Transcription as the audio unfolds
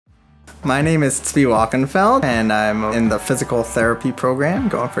My name is Tzvi Wolkenfeld, and I'm in the physical therapy program,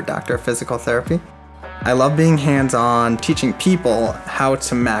 going for Doctor of Physical Therapy. I love being hands-on, teaching people how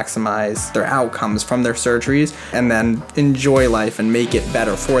to maximize their outcomes from their surgeries and then enjoy life and make it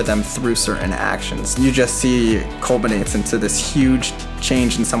better for them through certain actions. You just see it culminates into this huge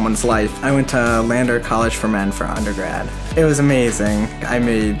change in someone's life. I went to Lander College for Men for undergrad. It was amazing. I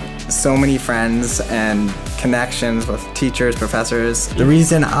made so many friends and connections with teachers, professors. The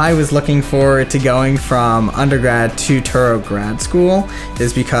reason I was looking forward to going from undergrad to Touro grad school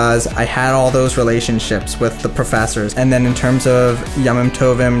is because I had all those relationships with the professors. And then in terms of Yom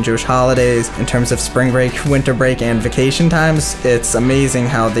Tovim, Jewish holidays, in terms of spring break, winter break, and vacation times, it's amazing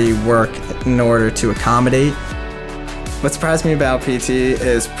how they work in order to accommodate. What surprised me about PT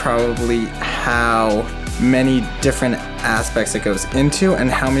is probably how many different aspects it goes into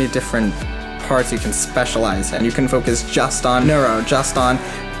and how many different parts you can specialize in. You can focus just on neuro, just on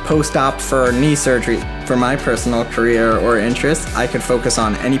post-op for knee surgery. For my personal career or interest, I could focus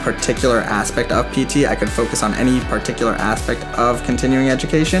on any particular aspect of PT. I could focus on any particular aspect of continuing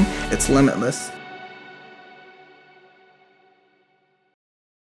education. It's limitless.